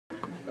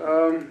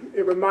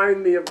It reminded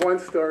me of one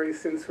story,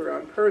 since we're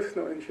on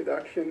personal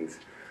introductions.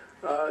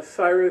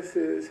 Cyrus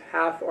is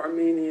half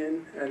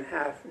Armenian and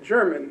half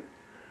German,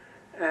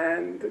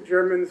 and the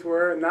Germans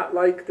were not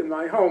liked in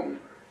my home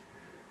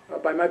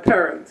by my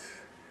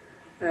parents.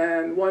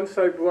 And once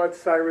I brought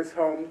Cyrus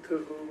home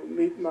to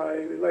meet my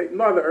late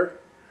mother,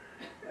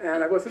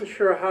 and I wasn't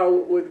sure how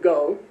it would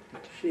go.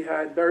 She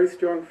had very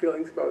strong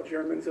feelings about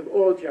Germans of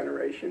all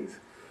generations,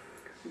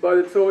 but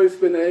it's always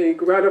been a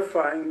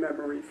gratifying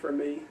memory for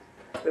me.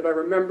 If I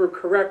remember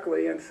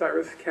correctly, and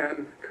Cyrus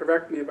can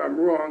correct me if I'm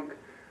wrong,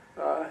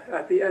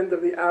 at the end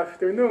of the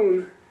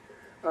afternoon,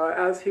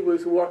 as he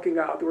was walking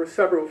out, there were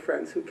several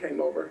friends who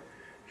came over.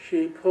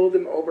 She pulled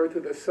him over to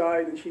the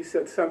side and she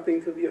said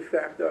something to the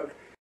effect of,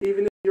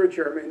 "Even if you're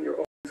German, you're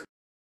always..."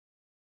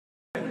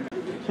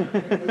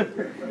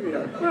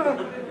 Yeah.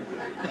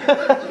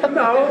 Well,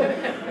 no,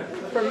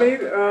 for me,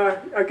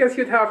 I guess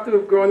you'd have to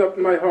have grown up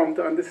in my home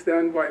to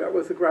understand why that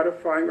was a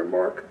gratifying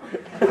remark.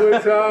 It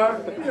was,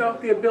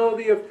 the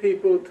ability of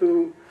people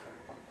to,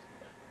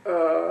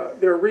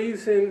 their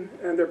reason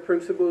and their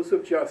principles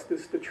of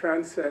justice to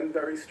transcend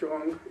very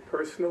strong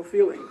personal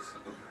feelings.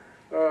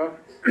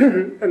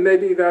 And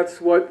maybe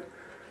that's what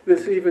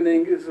this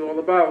evening is all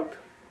about.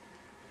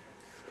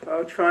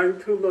 Trying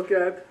to look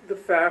at the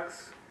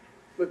facts,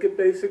 look at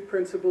basic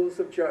principles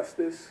of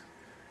justice,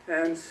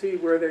 and see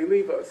where they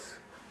leave us.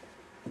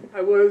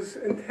 I was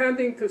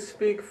intending to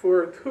speak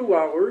for 2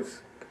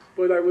 hours,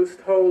 but I was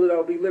told that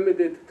I'll be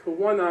limited to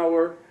 1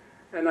 hour,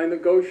 and I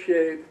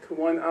negotiated to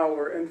 1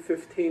 hour and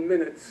 15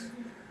 minutes.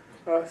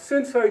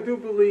 Since I do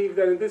believe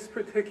that in this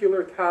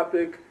particular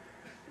topic,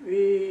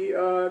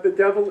 the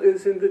devil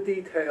is in the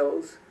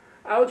details,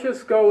 I'll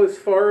just go as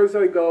far as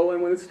I go,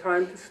 and when it's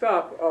time to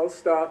stop, I'll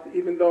stop,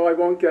 even though I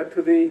won't get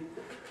to the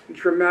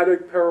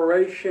dramatic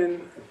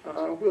peroration.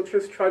 We'll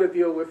just try to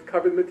deal with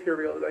covered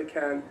material that I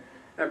can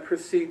and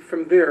proceed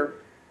from there.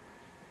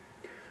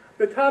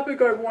 The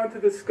topic I want to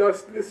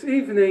discuss this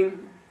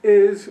evening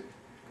is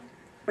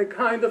a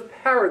kind of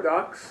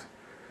paradox,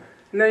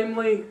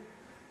 namely,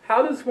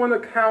 how does one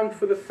account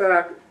for the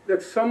fact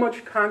that so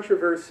much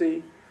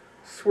controversy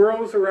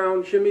swirls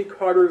around Jimmy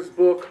Carter's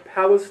book,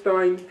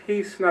 Palestine,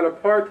 Peace, Not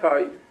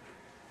Apartheid,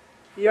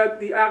 yet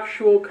the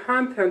actual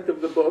content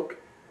of the book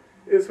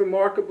is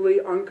remarkably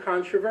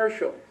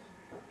uncontroversial?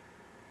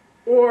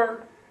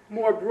 Or,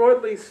 more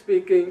broadly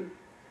speaking,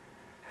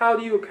 how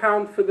do you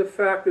account for the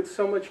fact that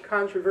so much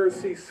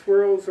controversy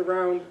swirls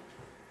around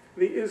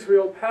the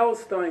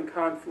Israel-Palestine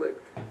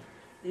conflict,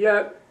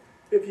 yet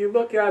if you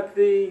look at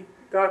the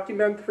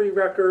documentary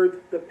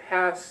record, the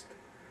past,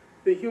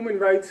 the human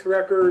rights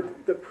record,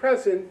 the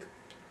present,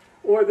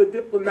 or the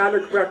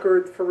diplomatic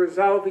record for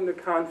resolving the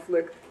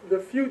conflict, the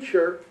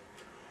future,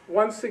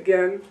 once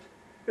again,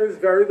 there's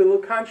very little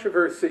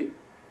controversy.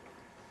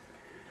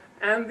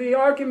 And the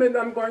argument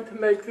I'm going to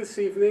make this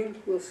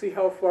evening, we'll see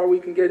how far we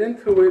can get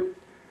into it,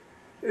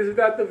 is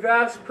that the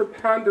vast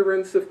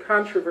preponderance of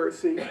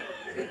controversy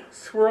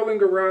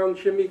swirling around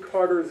Jimmy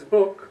Carter's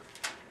book,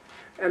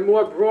 and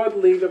more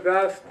broadly, the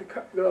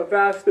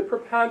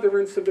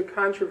preponderance of the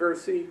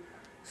controversy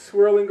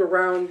swirling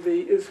around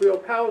the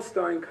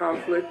Israel-Palestine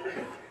conflict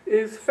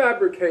is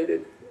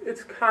fabricated.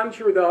 It's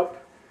conjured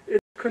up.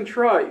 It's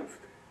contrived.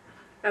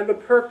 And the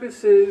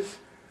purpose is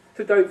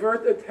to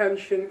divert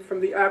attention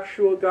from the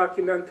actual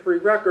documentary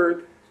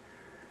record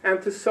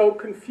and to sow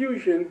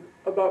confusion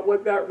about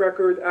what that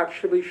record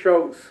actually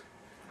shows.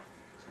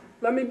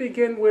 Let me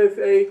begin with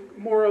a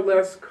more or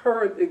less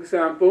current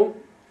example.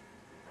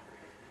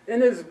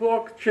 In his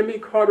book, Jimmy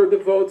Carter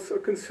devotes a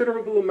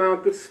considerable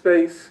amount of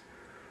space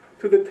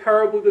to the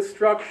terrible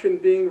destruction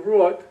being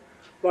wrought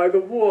by the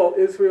wall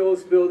Israel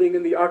is building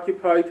in the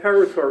occupied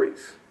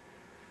territories.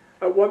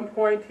 At one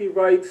point he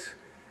writes,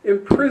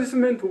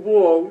 "Imprisonment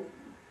wall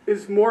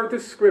is more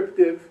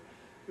descriptive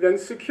than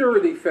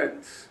security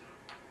fence."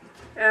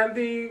 And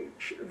the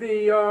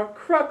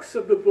crux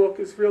of the book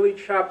is really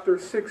chapter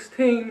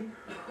 16,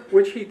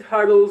 which he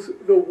titles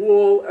 "The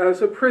Wall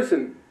as a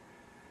Prison."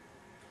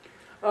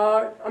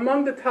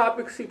 Among the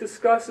topics he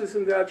discusses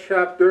in that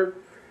chapter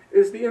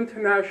is the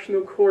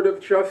International Court of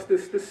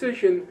Justice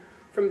decision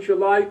from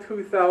July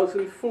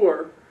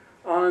 2004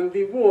 on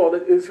the wall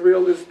that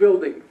Israel is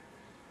building.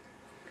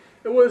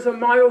 It was a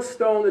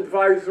milestone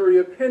advisory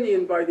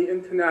opinion by the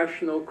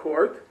International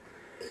Court,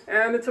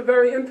 and it's a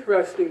very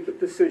interesting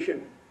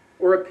decision,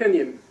 or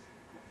opinion.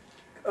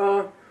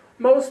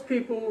 Most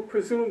people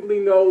presumably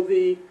know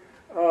the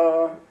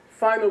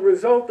final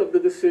result of the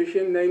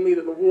decision, namely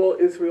that the wall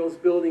Israel is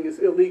building is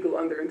illegal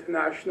under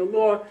international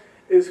law.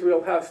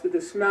 Israel has to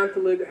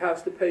dismantle it, it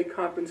has to pay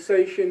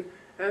compensation,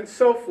 and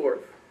so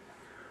forth.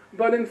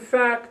 But in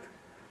fact,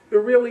 the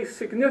really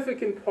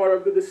significant part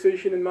of the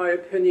decision, in my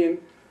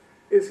opinion,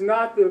 is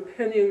not the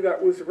opinion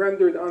that was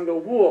rendered on the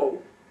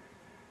wall,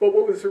 but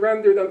what was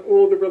rendered on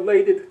all the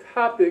related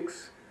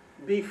topics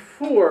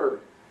before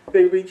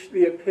they reached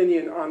the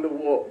opinion on the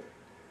wall.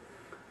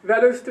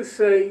 That is to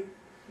say,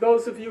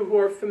 those of you who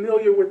are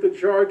familiar with the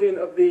jargon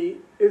of the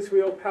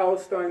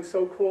Israel-Palestine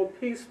so-called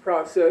peace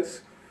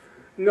process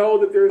know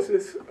that there's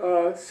this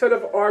set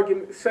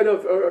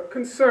of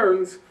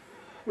concerns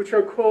which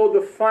are called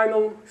the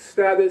final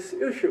status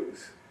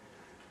issues.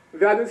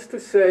 That is to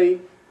say,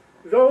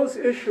 those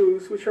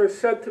issues which are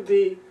said to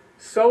be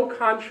so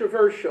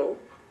controversial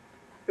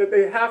that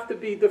they have to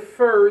be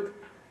deferred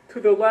to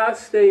the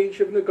last stage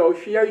of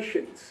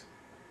negotiations.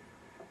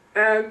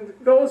 And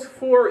those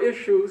 4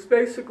 issues,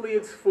 basically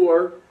it's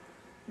 4,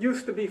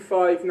 used to be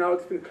 5, now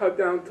it's been cut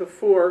down to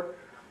 4,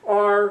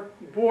 are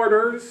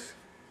borders,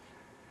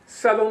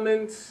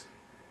 settlements,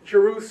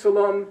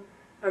 Jerusalem,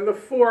 and the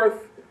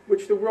 4th,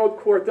 which the World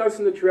Court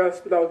doesn't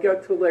address, but I'll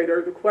get to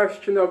later, the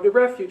question of the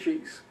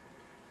refugees.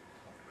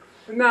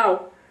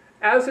 Now,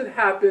 as it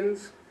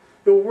happens,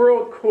 the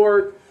World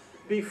Court,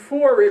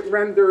 before it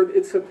rendered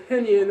its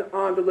opinion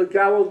on the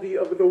legality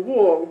of the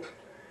wall,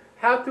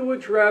 had to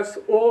address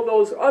all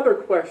those other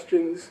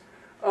questions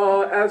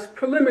as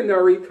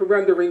preliminary to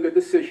rendering a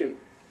decision.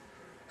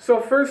 So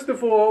first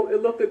of all,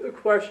 it looked at the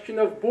question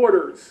of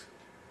borders.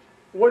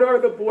 What are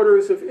the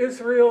borders of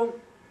Israel?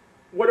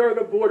 What are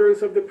the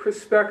borders of the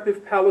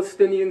prospective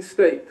Palestinian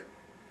state?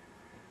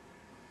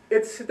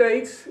 It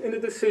states in the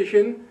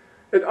decision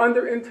that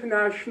under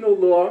international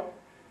law,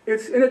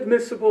 it's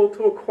inadmissible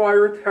to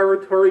acquire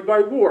territory by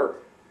war.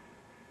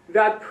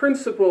 That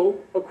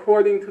principle,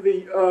 according to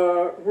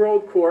the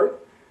World Court,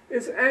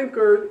 is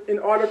anchored in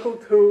Article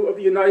 2 of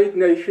the United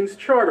Nations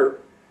Charter.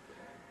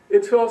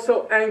 It's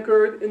also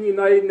anchored in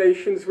United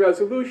Nations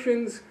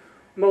resolutions,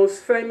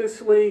 most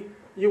famously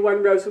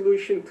UN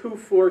Resolution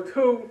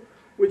 242,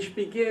 which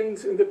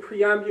begins in the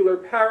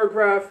preambular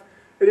paragraph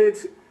that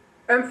it's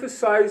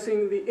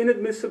emphasizing the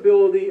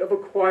inadmissibility of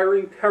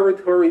acquiring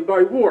territory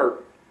by war.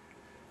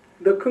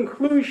 The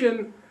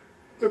conclusion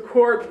the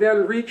court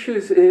then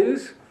reaches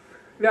is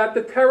that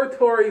the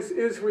territories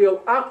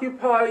Israel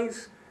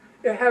occupies,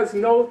 it has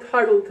no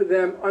title to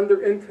them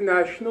under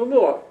international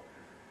law.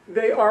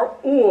 They are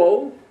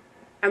all,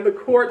 and the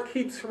court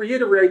keeps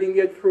reiterating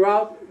it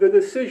throughout the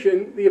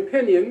decision, the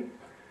opinion,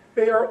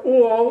 they are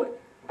all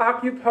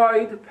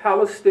occupied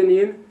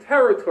Palestinian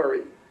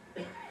territory.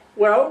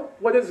 Well,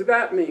 what does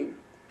that mean?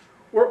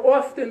 We're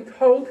often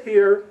told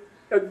here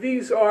that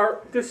these are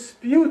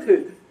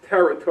disputed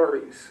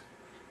territories.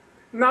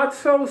 Not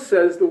so,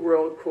 says the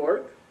World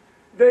Court.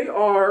 They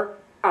are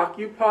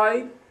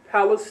occupied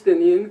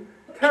Palestinian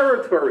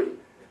territory.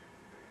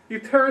 You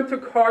turn to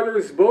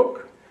Carter's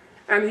book,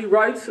 and he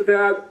writes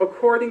that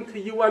according to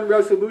UN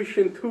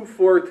Resolution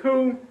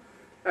 242,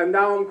 and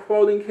now I'm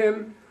quoting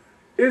him,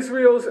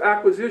 Israel's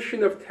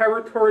acquisition of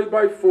territory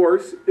by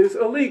force is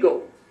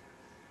illegal.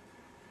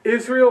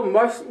 Israel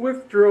must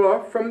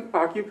withdraw from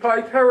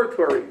occupied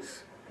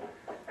territories,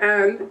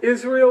 and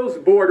Israel's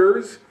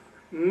borders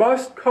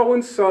must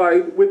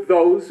coincide with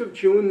those of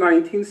June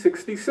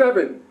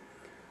 1967,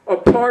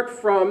 apart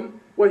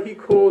from what he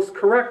calls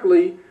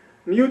correctly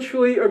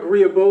mutually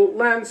agreeable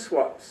land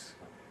swaps.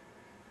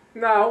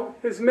 Now,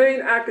 his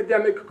main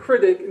academic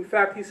critic, in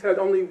fact he's had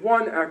only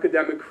one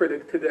academic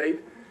critic to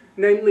date,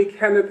 namely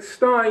Kenneth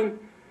Stein,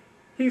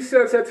 he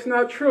says that's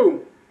not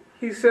true.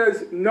 He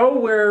says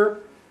nowhere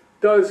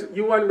does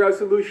UN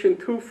Resolution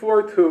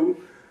 242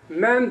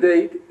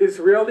 mandate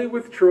Israeli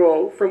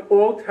withdrawal from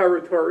all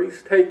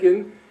territories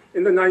taken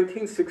in the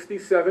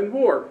 1967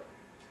 war.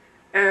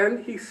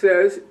 And he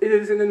says it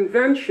is an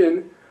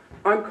invention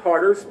on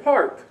Carter's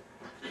part.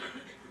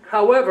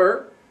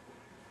 However,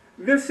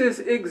 this is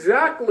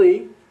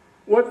exactly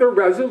what the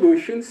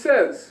resolution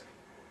says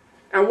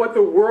and what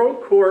the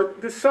World Court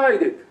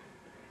decided.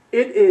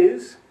 It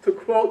is, to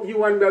quote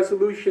UN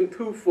Resolution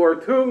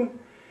 242,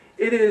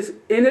 it is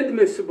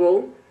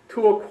inadmissible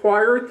to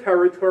acquire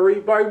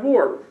territory by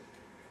war.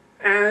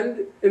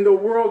 And in the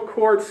World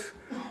Court's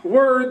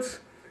words,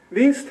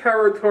 these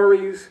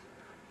territories,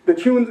 the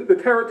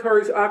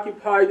territories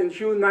occupied in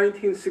June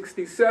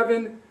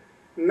 1967,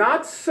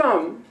 not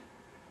some,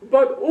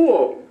 but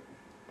all,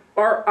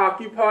 are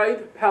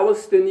occupied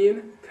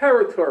Palestinian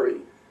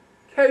territory.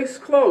 Case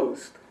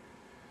closed.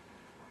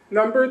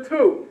 Number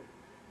 2,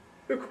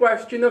 the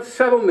question of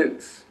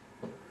settlements.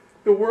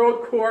 The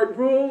World Court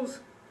rules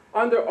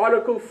under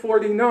Article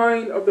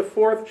 49 of the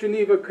 4th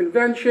Geneva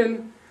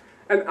Convention,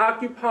 an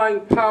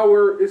occupying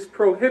power is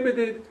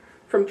prohibited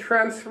from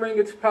transferring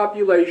its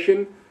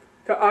population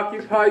to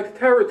occupied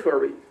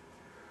territory.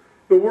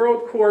 The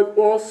World Court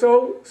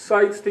also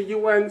cites the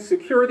UN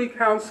Security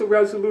Council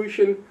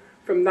resolution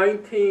from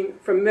March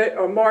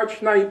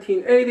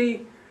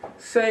 1980,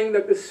 saying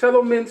that the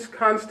settlements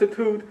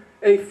constitute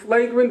a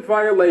flagrant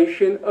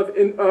violation of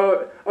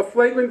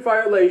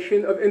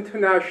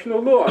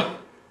international law.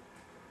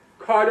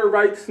 Carter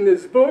writes in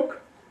his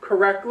book,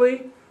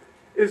 correctly,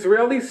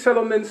 Israeli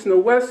settlements in the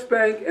West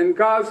Bank and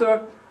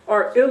Gaza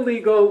are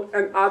illegal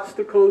and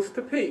obstacles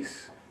to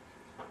peace.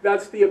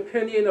 That's the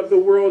opinion of the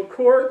World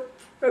Court.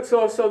 That's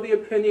also the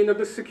opinion of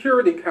the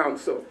Security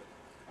Council.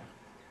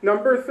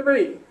 Number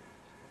 3,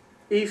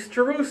 East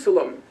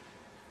Jerusalem.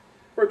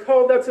 We're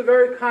told that's a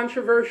very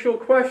controversial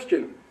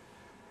question.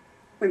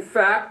 In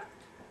fact,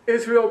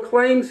 Israel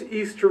claims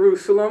East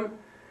Jerusalem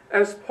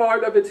as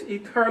part of its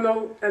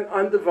eternal and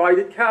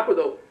undivided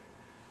capital.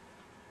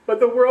 But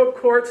the World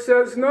Court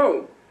says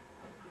no.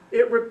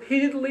 It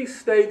repeatedly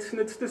states in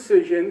its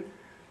decision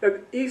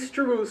that East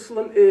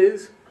Jerusalem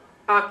is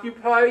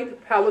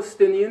occupied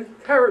Palestinian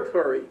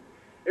territory.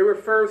 It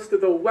refers to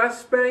the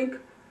West Bank,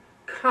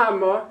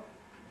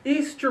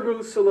 East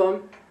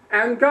Jerusalem,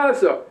 and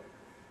Gaza.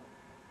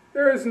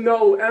 There is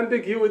no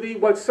ambiguity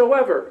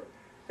whatsoever.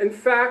 In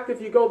fact,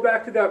 if you go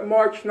back to that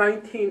March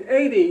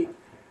 1980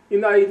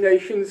 United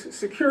Nations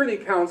Security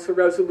Council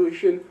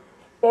resolution,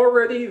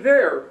 already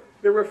there,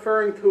 they're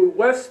referring to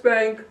West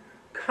Bank,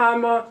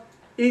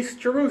 East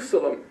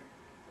Jerusalem.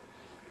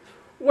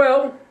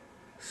 Well,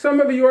 some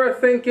of you are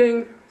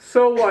thinking,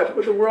 so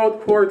what the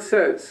World Court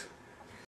says?